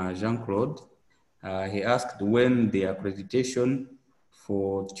from Jean-Claude. He asked when the accreditation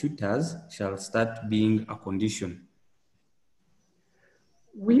for tutors shall start being a condition.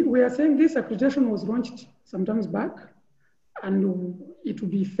 We are saying this accreditation was launched sometimes back, and it will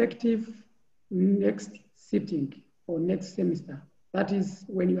be effective next sitting or next semester. That is,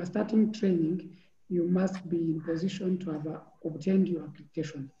 when you are starting training, you must be in position to have obtained your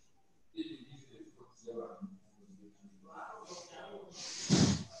accreditation.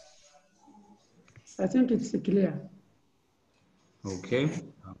 I think it's clear. Okay.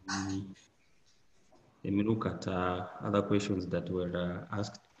 Let me look at other questions that were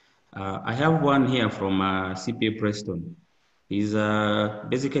asked. I have one here from CPA Preston. He's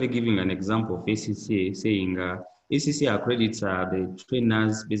basically giving an example of ACCA, saying ACCA accredits the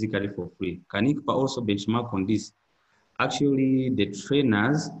trainers basically for free. Can ICPAR also benchmark on this? Actually, the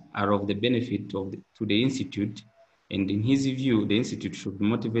trainers are of the benefit to the institute, and in his view, the institute should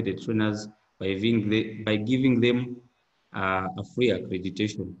motivate the trainers by giving them a free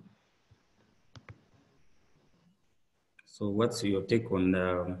accreditation. So what's your take on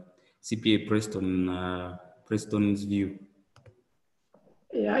CPA Preston's view?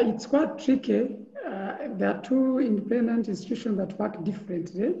 Yeah, it's quite tricky. There are two independent institutions that work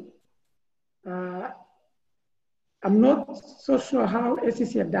differently. I'm not so sure how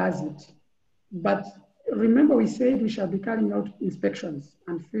SCCA does it, but remember we said we shall be carrying out inspections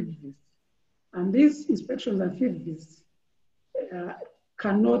and field visits. And these inspections and field visits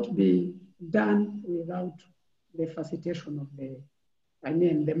cannot be done without the facilitation of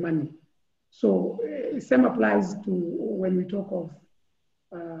the money. So same applies to when we talk of,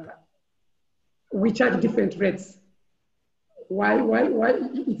 we charge different rates. Why?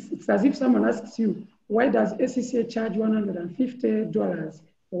 It's as if someone asks you, why does SCCA charge $150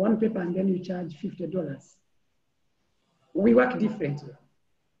 for one paper and then you charge $50? We work differently.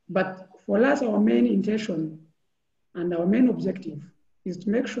 But for us, our main intention and our main objective is to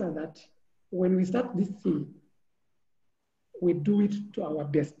make sure that when we start this thing, we do it to our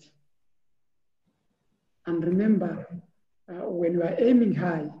best. And remember, when you are aiming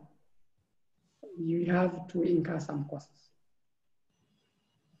high, you have to incur some costs.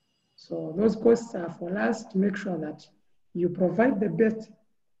 So those costs are for us to make sure that you provide the best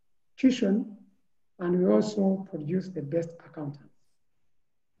tuition and we also produce the best accountants.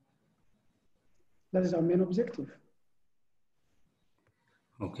 That is our main objective.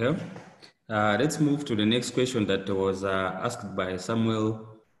 Okay. Let's move to the next question that was asked by Samuel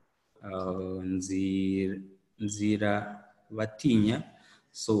Nzira Vatinya.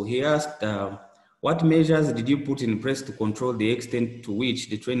 So he asked, what measures did you put in place to control the extent to which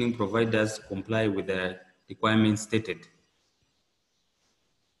the training providers comply with the requirements stated?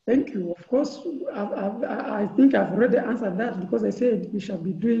 Thank you. Of course, I think I've already answered that because I said we shall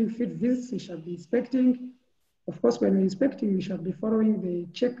be doing field visits, we shall be inspecting. Of course, when we're inspecting, we shall be following the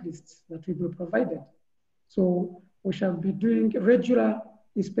checklists that we will be provided. So we shall be doing regular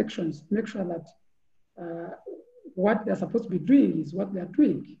inspections, make sure that what they're supposed to be doing is what they're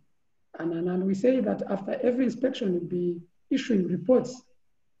doing. And we say that after every inspection, we'll be issuing reports.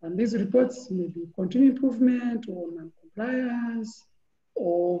 And these reports may be continued improvement or non-compliance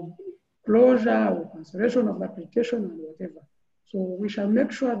or closure or cancellation of the accreditation and whatever. So we shall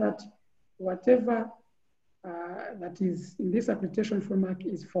make sure that whatever that is in this accreditation framework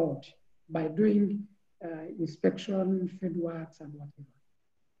is followed by doing inspection, field works, and whatever.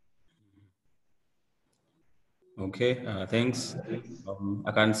 Okay, thanks.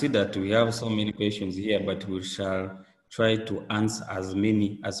 I can see that we have so many questions here, but we shall try to answer as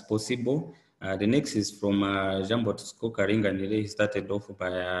many as possible. The next is from Jean Bosco Karinga. He started off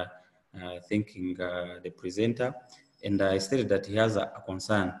by thanking the presenter, and I stated that he has a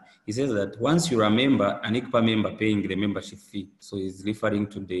concern. He says that once you're a member, an ICPAR member paying the membership fee, so he's referring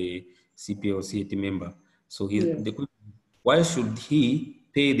to the CPA or CAT member. So why should he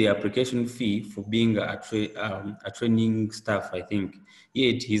pay the application fee for being a training staff, I think?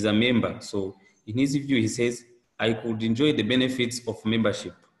 Yet he's a member. So in his view, he says, I could enjoy the benefits of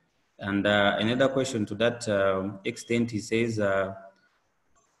membership. And another question to that extent, he says,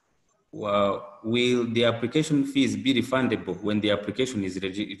 well, will the application fees be refundable when the application is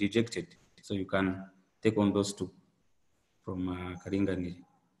rejected? So you can take on those two from Karinga.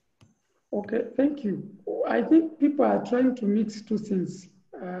 Okay, thank you. I think people are trying to mix two things.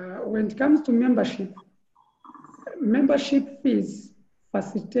 When it comes to membership fees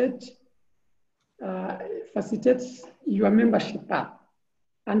facilitate your membership path.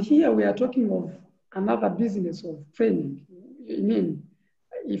 And here we are talking of another business of training. I mean,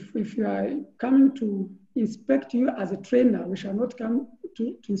 if you are coming to inspect you as a trainer, we shall not come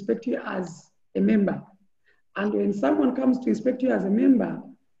to inspect you as a member. And when someone comes to inspect you as a member,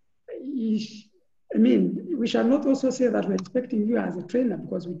 we shall not also say that we're expecting you as a trainer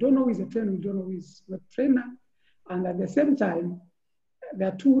because we don't know who is a trainer, we don't know who is a trainer. And at the same time, there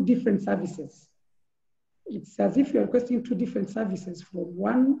are two different services. It's as if you're requesting two different services from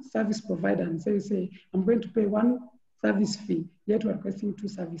one service provider and say, I'm going to pay one service fee, yet we're requesting two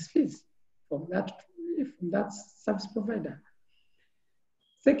service fees from that service provider.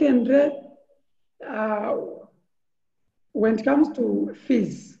 Secondly, when it comes to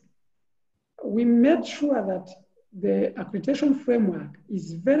fees, we made sure that the accreditation framework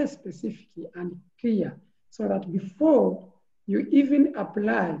is very specific and clear so that before you even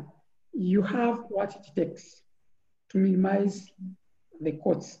apply, you have what it takes to minimize the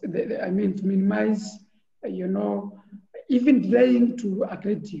costs. To minimize, even delaying to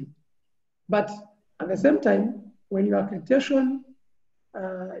accredit you. But at the same time, when your accreditation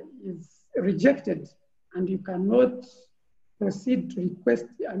is rejected and you cannot proceed to request,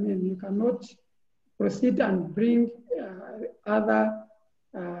 you cannot proceed and bring other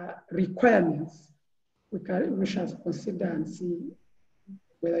requirements, we shall consider and see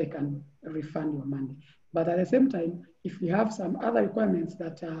whether you can refund your money. But at the same time, if you have some other requirements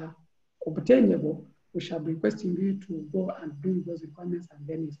that are obtainable, we shall be requesting you to go and bring those requirements, and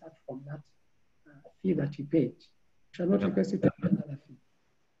then you start from that fee that you paid. We shall not request you to pay another fee.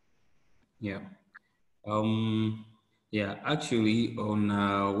 Yeah. Yeah, actually, on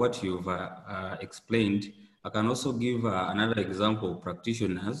what you've explained, I can also give another example of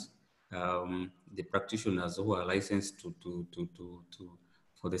practitioners, the practitioners who are licensed for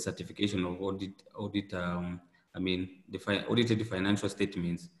the certification of audited financial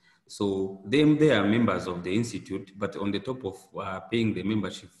statements. So they are members of the institute, but on the top of paying the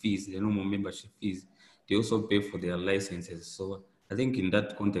membership fees, the normal membership fees, they also pay for their licenses. So I think in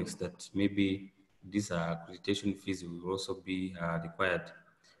that context that maybe these accreditation fees will also be required.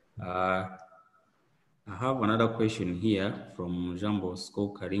 I have another question here from Jean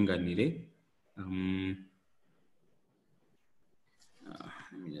Bosco Karinga Nile. Let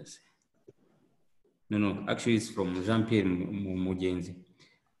me just see. No, actually it's from Jean-Pierre Mujenzi.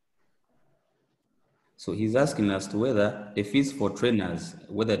 So he's asking as to whether the fees for trainers,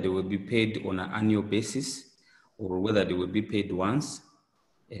 whether they will be paid on an annual basis or whether they will be paid once.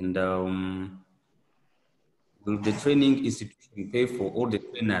 And will the training institution pay for all the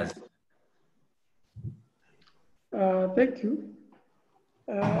trainers? Thank you.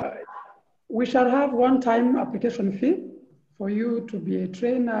 We shall have one-time application fee for you to be a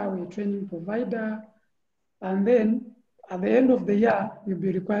trainer or a training provider. And then at the end of the year, you'll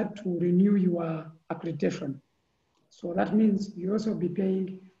be required to renew your accreditation. So that means you also be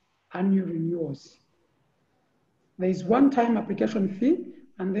paying annual renewals. There is one-time application fee,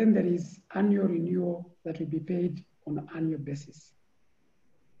 and then there is annual renewal that will be paid on an annual basis.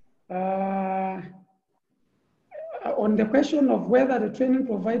 On the question of whether the training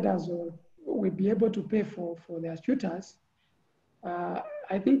providers will be able to pay for their tutors,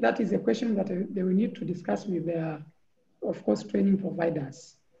 I think that is a question that they will need to discuss with their, of course, training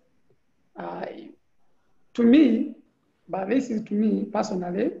providers. To me, but this is to me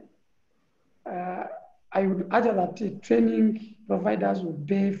personally, I would urge that training providers would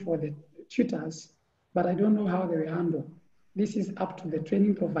pay for the tutors, but I don't know how they will handle. This is up to the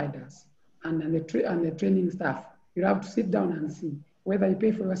training providers and the training staff. You have to sit down and see whether you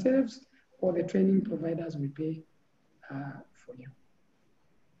pay for yourselves or the training providers will pay for you.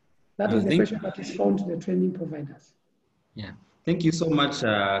 That is the question that is thrown to the training providers. Yeah, thank you so much,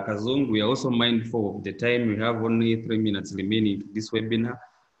 Kazung. We are also mindful of the time. We have only 3 minutes remaining to this webinar.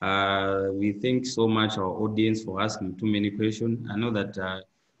 We thank so much our audience for asking too many questions. I know that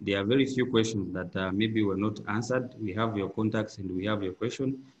there are very few questions that maybe were not answered. We have your contacts and we have your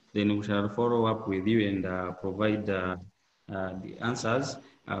question. Then we shall follow up with you and provide the answers.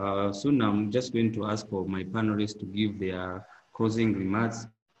 Soon I'm just going to ask for my panelists to give their closing remarks.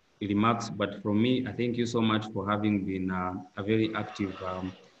 But from me, I thank you so much for having been a very active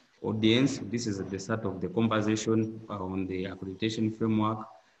audience. This is the start of the conversation on the accreditation framework.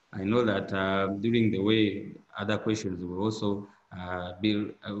 I know that during the way other questions will also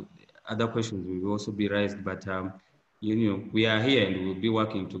be raised, but we are here and we'll be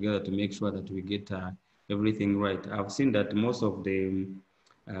working together to make sure that we get everything right. I've seen that most of the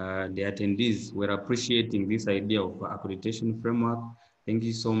attendees were appreciating this idea of accreditation framework. Thank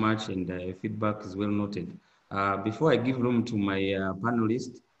you so much, and feedback is well noted. Before I give room to my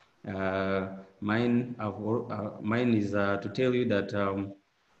panelists, mine is to tell you that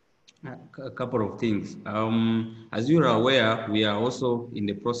a couple of things. As you are aware, we are also in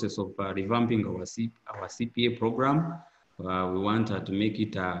the process of revamping our CPA program. We want to make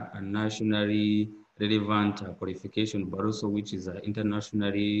it a nationally relevant qualification, but also which is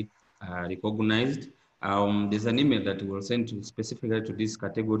internationally recognized. There's an email that we'll send specifically to this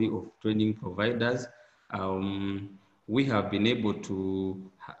category of training providers. We have been able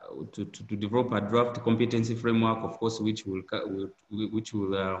to develop a draft competency framework, of course, which will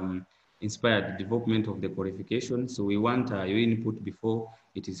inspire the development of the qualification. So we want your input before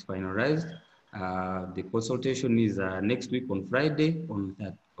it is finalized. The consultation is next week on Friday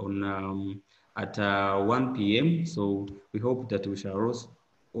at 1 p.m. So we hope that we shall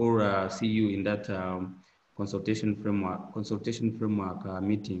all see you in that consultation framework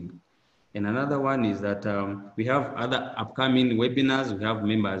meeting. And another one is that we have other upcoming webinars. We have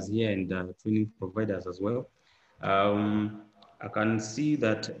members here and training providers as well. I can see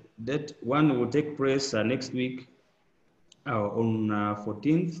that one will take place next week on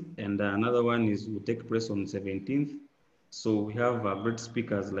 14th, and another one will take place on 17th. So we have great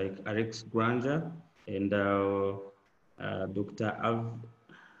speakers like Alex Granger and Dr.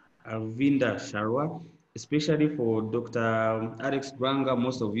 Arvinda Sharwa, especially for Dr. Alex Granger.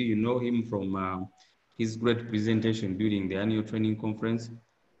 Most of you know him from his great presentation during the annual training conference.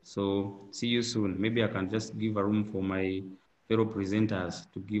 So see you soon. Maybe I can just give a room for my fellow presenters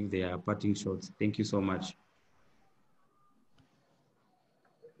to give their parting shots. Thank you so much.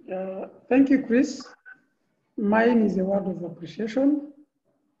 Thank you, Chris. Mine is a word of appreciation.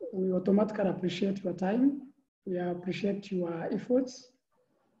 We automatically appreciate your time. We appreciate your efforts.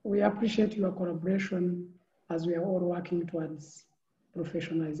 We appreciate your collaboration as we are all working towards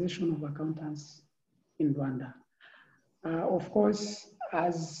professionalization of accountants in Rwanda. Of course,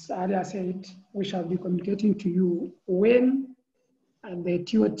 as earlier said, we shall be communicating to you when the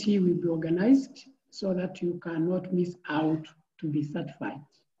TOT will be organized so that you cannot miss out to be certified.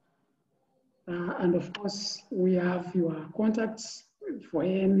 And of course, we have your contacts for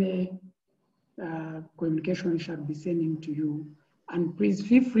any communication we shall be sending to you. And please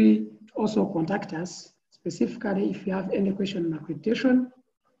feel free to also contact us, specifically if you have any question on accreditation.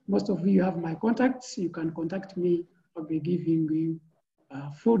 Most of you have my contacts. You can contact me. I'll be giving you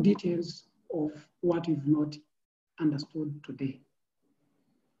full details of what you've not understood today.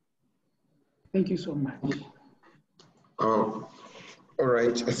 Thank you so much. All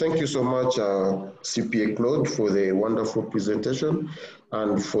right, thank you so much, CPA Claude, for the wonderful presentation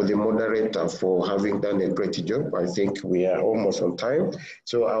and for the moderator for having done a great job. I think we are almost on time.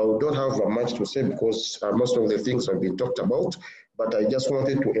 So I don't have much to say because most of the things have been talked about, but I just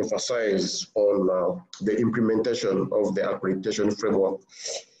wanted to emphasize on the implementation of the accreditation framework.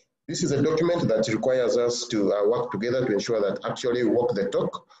 This is a document that requires us to work together to ensure that actually we walk the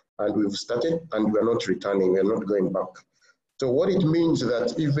talk, and we've started and we're not returning, we're not going back. So what it means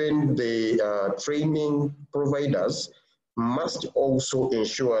that even the training providers must also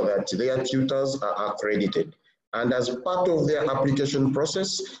ensure that their tutors are accredited. And as part of their application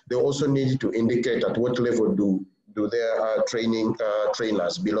process, they also need to indicate at what level do their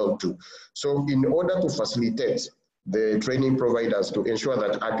trainers belong to. So in order to facilitate the training providers to ensure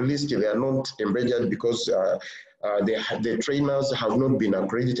that at least they are not embedded because the trainers have not been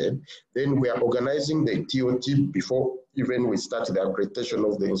accredited, then we are organizing the TOT before even we start the accreditation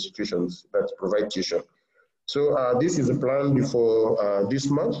of the institutions that provide tuition. So this is a plan for this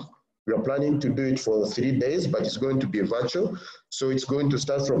month. We are planning to do it for 3 days, but it's going to be virtual. So it's going to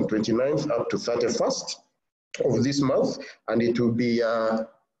start from 29th up to 31st of this month, and it will be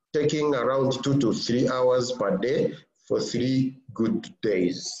taking around 2 to 3 hours per day for 3 good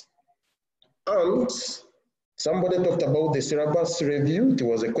days. And somebody talked about the syllabus review. It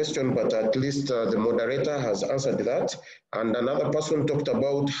was a question, but at least the moderator has answered that. And another person talked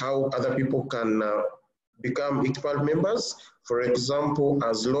about how other people can become ICPAR members. For example,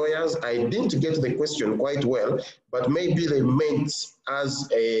 as lawyers, I didn't get the question quite well, but maybe they meant as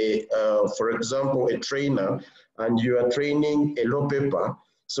a, for example, a trainer, and you are training a law paper.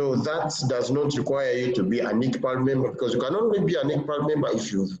 So that does not require you to be an ICPAR member, because you can only be an ICPAR member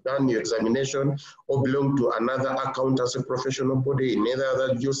if you've done your examination or belong to another accountancy professional body in any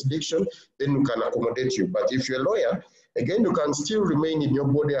other jurisdiction, then we can accommodate you. But if you're a lawyer, again, you can still remain in your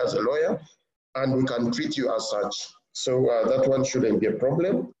body as a lawyer, and we can treat you as such. So that one shouldn't be a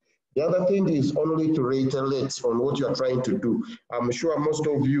problem. The other thing is only to reiterate on what you are trying to do. I'm sure most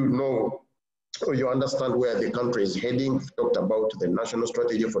of you know, or you understand where the country is heading. You've talked about the national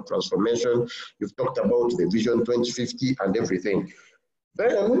strategy for transformation. You've talked about the Vision 2050 and everything.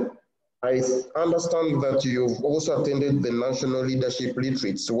 Then I understand that you've also attended the national leadership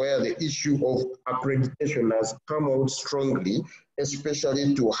retreats where the issue of accreditation has come out strongly,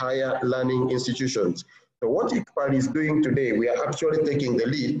 especially to higher learning institutions. So what ICPAR is doing today, we are actually taking the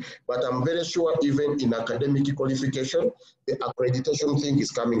lead, but I'm very sure even in academic qualification, the accreditation thing is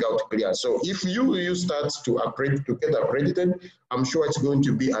coming out clear. So if you start to get accredited, I'm sure it's going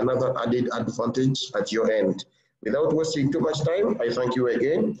to be another added advantage at your end. Without wasting too much time, I thank you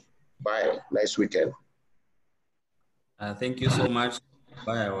again. Bye. Nice weekend. Thank you so much.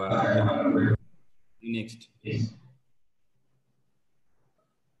 Bye. Next.